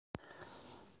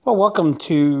Well, welcome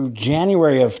to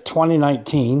January of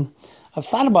 2019. I've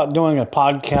thought about doing a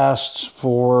podcast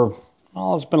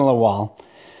it's been a little while.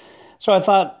 So I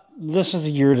thought this is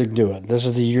the year to do it. This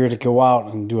is the year to go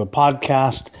out and do a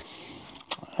podcast.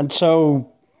 And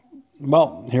so,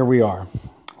 here we are.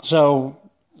 So,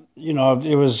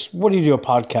 it was, what do you do a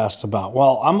podcast about?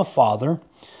 Well, I'm a father.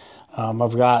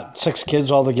 I've got 6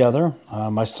 kids altogether.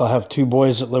 I still have 2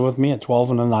 boys that live with me, a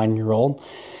 12 and a 9-year-old.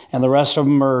 And the rest of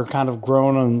them are kind of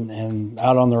grown and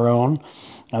out on their own.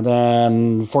 And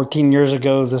then 14 years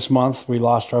ago this month, we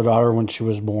lost our daughter when she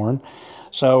was born.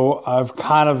 So I've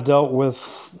kind of dealt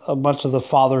with a bunch of the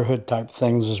fatherhood type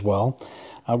things as well.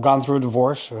 I've gone through a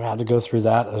divorce. So I had to go through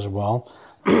that as well.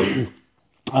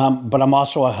 But I'm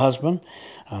also a husband.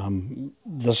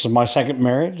 This is my second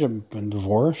marriage. I've been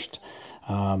divorced.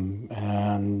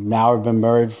 And now I've been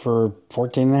married for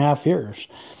 14 and a half years.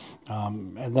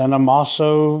 And then I'm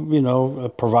also, a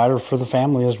provider for the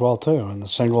family as well, too, in a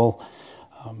single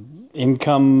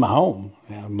income home.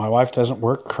 And my wife doesn't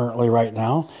work currently right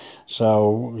now,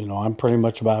 so, I'm pretty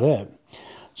much about it.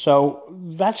 So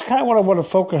that's kind of what I want to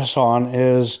focus on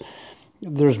is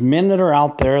there's men that are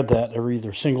out there that are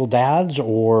either single dads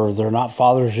or they're not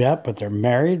fathers yet, but they're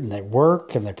married and they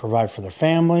work and they provide for their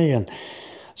family. And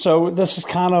so this is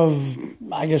kind of,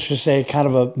 I guess you say, kind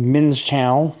of a men's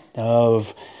channel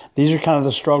of these are kind of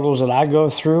the struggles that I go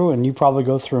through, and you probably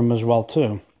go through them as well,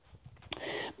 too.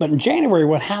 But in January,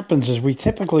 what happens is we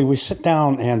sit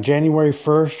down, and January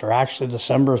 1st, or actually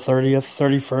December 30th,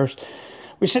 31st,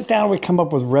 we sit down and we come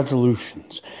up with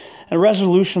resolutions. And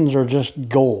resolutions are just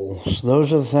goals.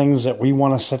 Those are the things that we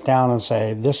want to sit down and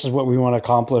say, this is what we want to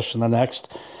accomplish in the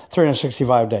next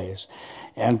 365 days.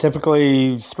 And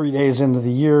typically 3 days into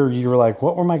the year, you're like,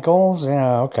 what were my goals?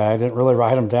 Yeah, okay, I didn't really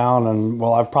write them down, and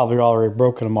I've probably already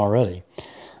broken them already.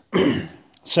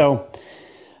 So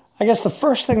I guess the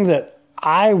first thing that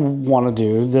I want to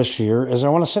do this year is I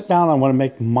want to sit down and I want to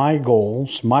make my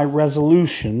goals, my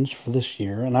resolutions for this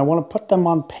year, and I want to put them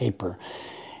on paper.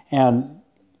 And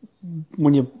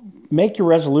when you make your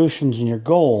resolutions and your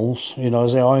goals,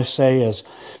 as they always say is,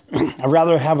 I'd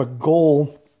rather have a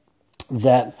goal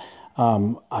that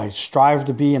I strive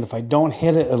to be, and if I don't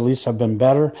hit it, at least I've been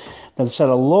better, than set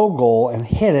a low goal and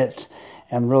hit it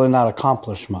and really not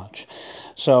accomplish much.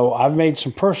 So I've made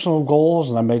some personal goals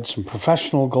and I made some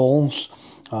professional goals,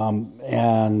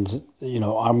 and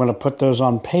I'm going to put those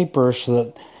on paper so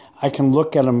that I can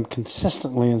look at them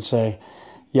consistently and say,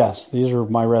 yes, these are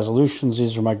my resolutions,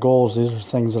 these are my goals, these are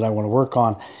things that I want to work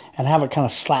on, and have it kind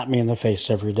of slap me in the face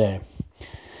every day.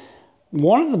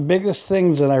 One of the biggest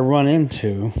things that I run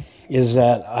into is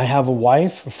that I have a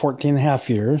wife of 14 and a half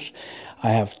years.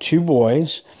 I have 2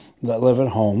 boys that live at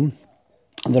home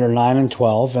that are 9 and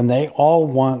 12, and they all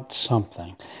want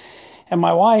something. And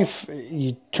my wife,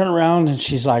 you turn around and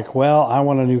she's like, well, I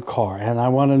want a new car, and I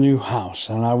want a new house,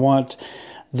 and I want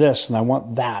this, and I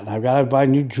want that, and I've got to buy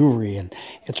new jewelry, and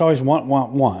it's always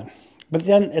want. But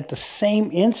then at the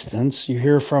same instance, you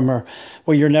hear from her,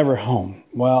 well, you're never home.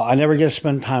 Well, I never get to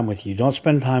spend time with you. Don't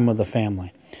spend time with the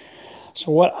family. So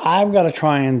what I've got to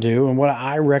try and do, and what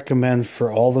I recommend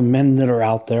for all the men that are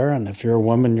out there, and if you're a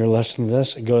woman, you're listening to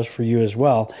this, it goes for you as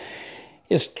well,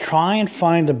 is try and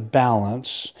find a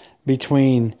balance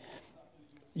between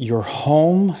your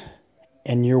home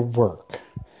and your work.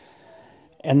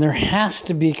 And there has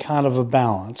to be kind of a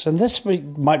balance. And this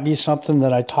might be something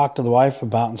that I talk to the wife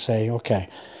about and say, okay,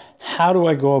 how do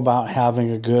I go about having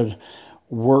a good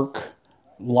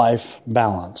work-life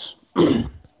balance?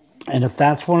 And if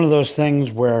that's one of those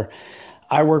things where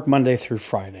I work Monday through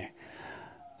Friday,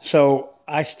 so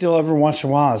I still every once in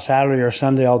a while on Saturday or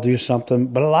Sunday I'll do something,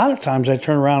 but a lot of times I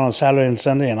turn around on Saturday and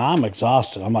Sunday and I'm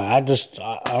exhausted. I'm like,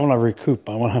 I want to recoup.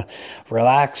 I want to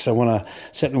relax. I want to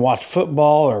sit and watch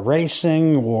football or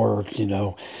racing or,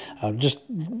 just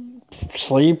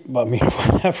sleep.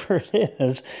 Whatever it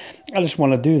is, I just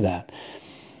want to do that.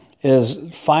 Is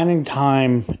finding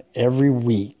time every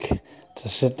week to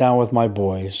sit down with my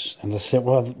boys and to sit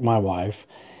with my wife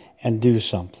and do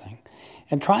something.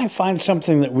 And try and find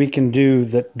something that we can do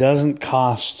that doesn't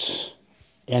cost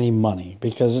any money,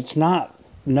 because it's not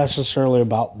necessarily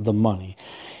about the money.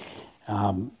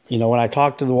 When I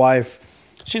talk to the wife,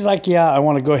 she's like, yeah, I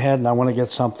want to go ahead and I want to get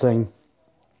something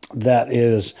that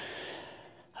is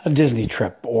a Disney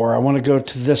trip, or I want to go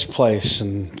to this place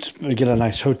and get a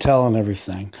nice hotel and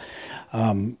everything.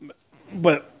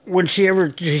 But when she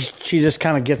just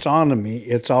kind of gets on to me,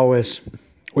 it's always,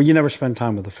 well, you never spend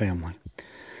time with the family.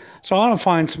 So I want to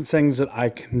find some things that I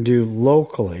can do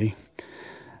locally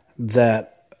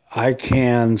that I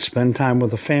can spend time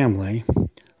with the family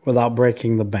without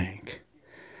breaking the bank.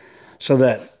 so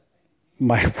that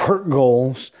my work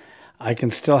goals, I can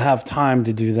still have time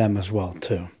to do them as well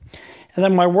too. And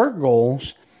then my work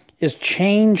goals is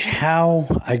change how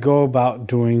I go about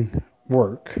doing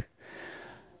work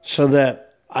so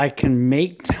that I can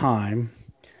make time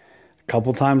a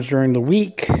couple times during the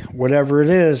week, whatever it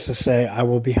is, to say I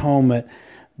will be home at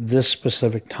this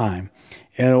specific time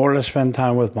in order to spend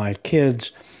time with my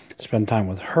kids, spend time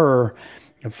with her,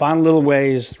 and find little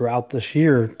ways throughout this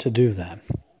year to do that.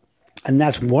 And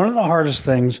that's one of the hardest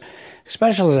things,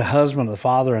 especially as a husband, a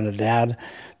father, and a dad,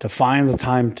 to find the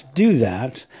time to do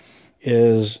that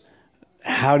is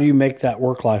how do you make that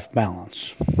work-life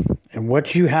balance? And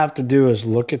what you have to do is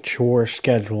look at your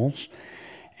schedules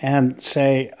and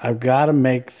say, I've got to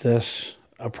make this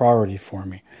a priority for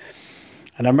me.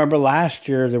 And I remember last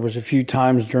year, there was a few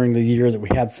times during the year that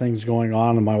we had things going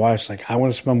on, and my wife's like, I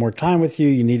want to spend more time with you.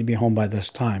 You need to be home by this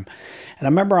time. And I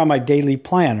remember on my daily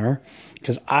planner,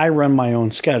 because I run my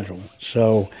own schedule,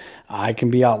 so I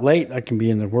can be out late, I can be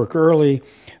in the work early,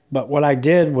 but what I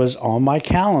did was on my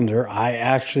calendar, I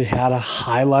actually had a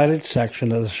highlighted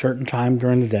section at a certain time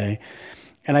during the day,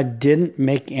 and I didn't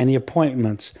make any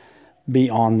appointments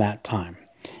beyond that time.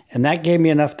 And that gave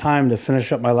me enough time to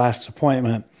finish up my last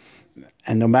appointment,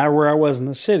 and no matter where I was in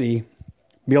the city,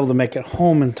 be able to make it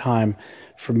home in time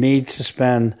for me to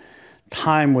spend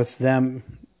time with them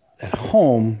at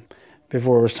home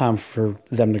before it was time for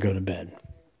them to go to bed.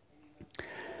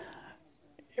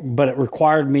 But it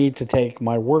required me to take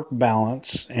my work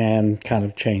balance and kind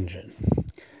of change it.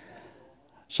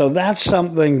 So that's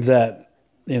something that,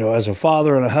 as a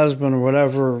father and a husband or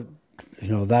whatever,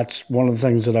 that's one of the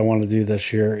things that I want to do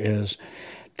this year is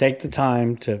take the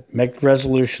time to make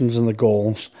resolutions and the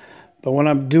goals. But when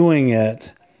I'm doing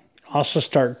it, also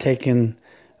start taking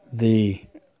the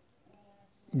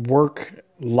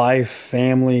work-life,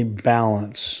 family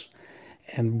balance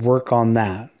and work on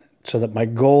that so that my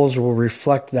goals will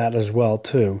reflect that as well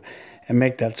too and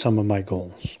make that some of my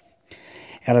goals.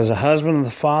 And as a husband and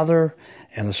a father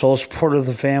and the sole supporter of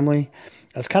the family,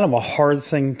 that's kind of a hard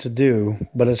thing to do,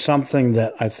 but it's something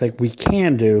that I think we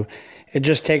can do. It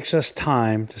just takes us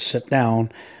time to sit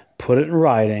down, put it in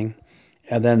writing,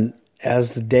 and then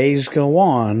as the days go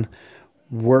on,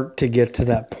 work to get to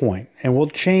that point. And we'll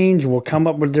change, we'll come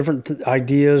up with different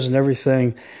ideas and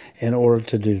everything in order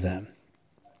to do that.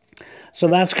 So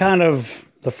that's kind of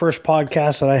the first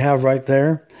podcast that I have right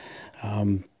there.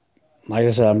 Like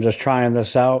I said, I'm just trying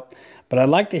this out. But I'd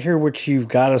like to hear what you've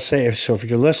got to say. So if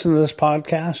you're listening to this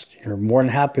podcast, you're more than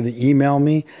happy to email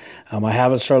me. I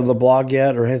haven't started the blog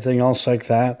yet or anything else like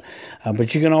that.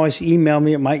 But you can always email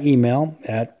me at my email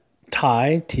at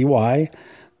ty.strong,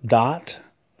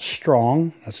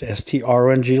 that's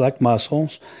S-T-R-O-N-G like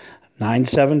muscles,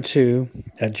 972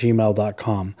 at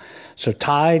gmail.com. So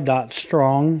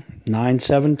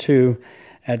ty.strong972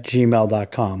 at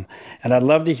gmail.com. And I'd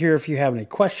love to hear if you have any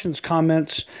questions,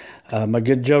 comments. A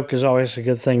good joke is always a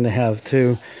good thing to have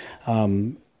too.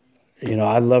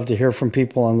 I'd love to hear from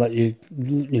people and let you,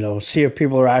 see if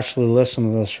people are actually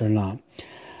listening to this or not.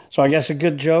 So I guess a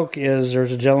good joke is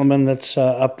there's a gentleman that's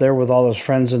up there with all his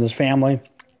friends and his family,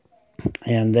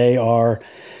 and they're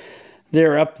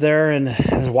up there, and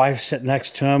his wife's sitting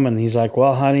next to him, and he's like,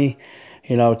 well, honey,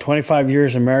 25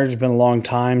 years of marriage has been a long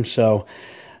time, so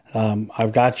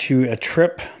I've got you a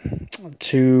trip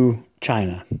to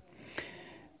China.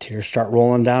 Tears start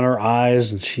rolling down her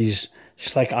eyes, and she's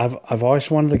like, I've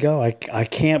always wanted to go. I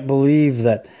can't believe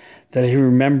that he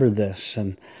remembered this,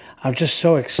 and I'm just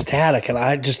so ecstatic, and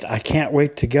I can't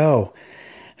wait to go.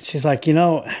 And she's like,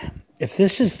 if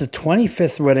this is the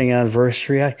 25th wedding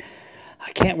anniversary, I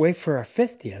can't wait for our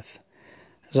 50th. I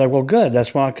was like, well, good.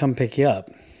 That's when I'll come pick you up.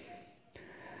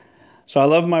 So I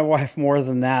love my wife more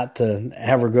than that, to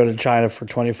have her go to China for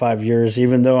 25 years,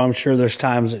 even though I'm sure there's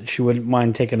times that she wouldn't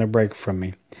mind taking a break from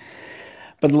me.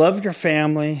 But love your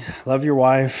family, love your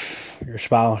wife, your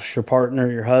spouse, your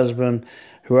partner, your husband,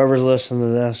 whoever's listening to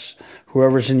this,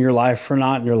 whoever's in your life or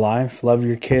not in your life. Love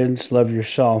your kids, love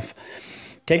yourself.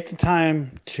 Take the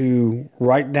time to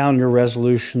write down your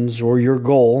resolutions or your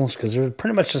goals, because they're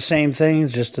pretty much the same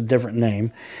things, just a different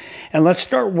name. And let's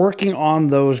start working on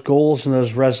those goals and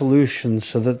those resolutions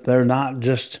so that they're not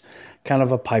just kind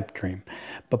of a pipe dream,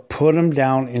 but put them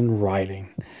down in writing.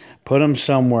 Put them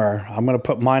somewhere. I'm going to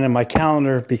put mine in my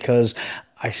calendar because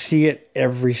I see it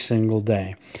every single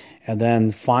day. And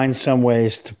then find some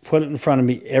ways to put it in front of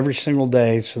me every single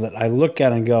day so that I look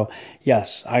at it and go,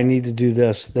 yes, I need to do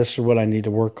this. This is what I need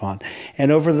to work on.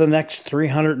 And over the next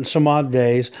 300 and some odd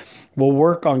days, we'll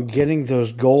work on getting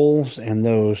those goals and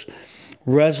those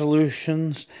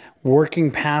resolutions, working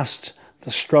past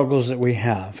the struggles that we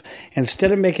have.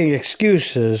 Instead of making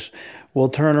excuses, we'll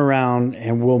turn around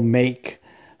and we'll make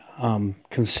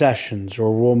concessions,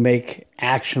 or we'll make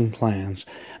action plans,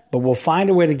 but we'll find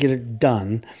a way to get it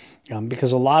done,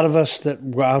 because a lot of us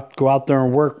that go out there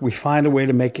and work, we find a way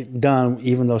to make it done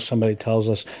even though somebody tells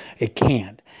us it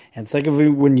can't. And think of it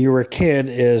when you were a kid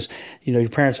is, your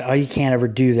parents, oh, you can't ever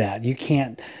do that. You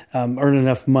can't earn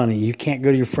enough money. You can't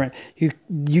go to your friend.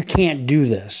 You can't do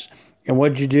this. And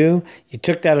what'd you do? You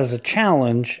took that as a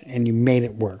challenge and you made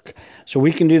it work. So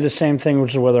we can do the same thing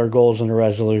with our goals and the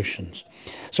resolutions.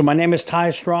 So my name is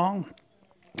Ty Strong,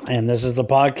 and this is the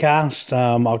podcast.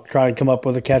 I'll try to come up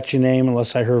with a catchy name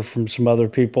unless I hear from some other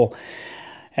people.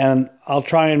 And I'll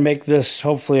try and make this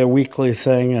hopefully a weekly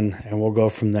thing, and we'll go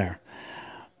from there.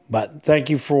 But thank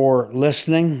you for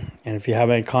listening. And if you have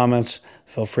any comments,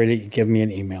 feel free to give me an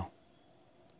email.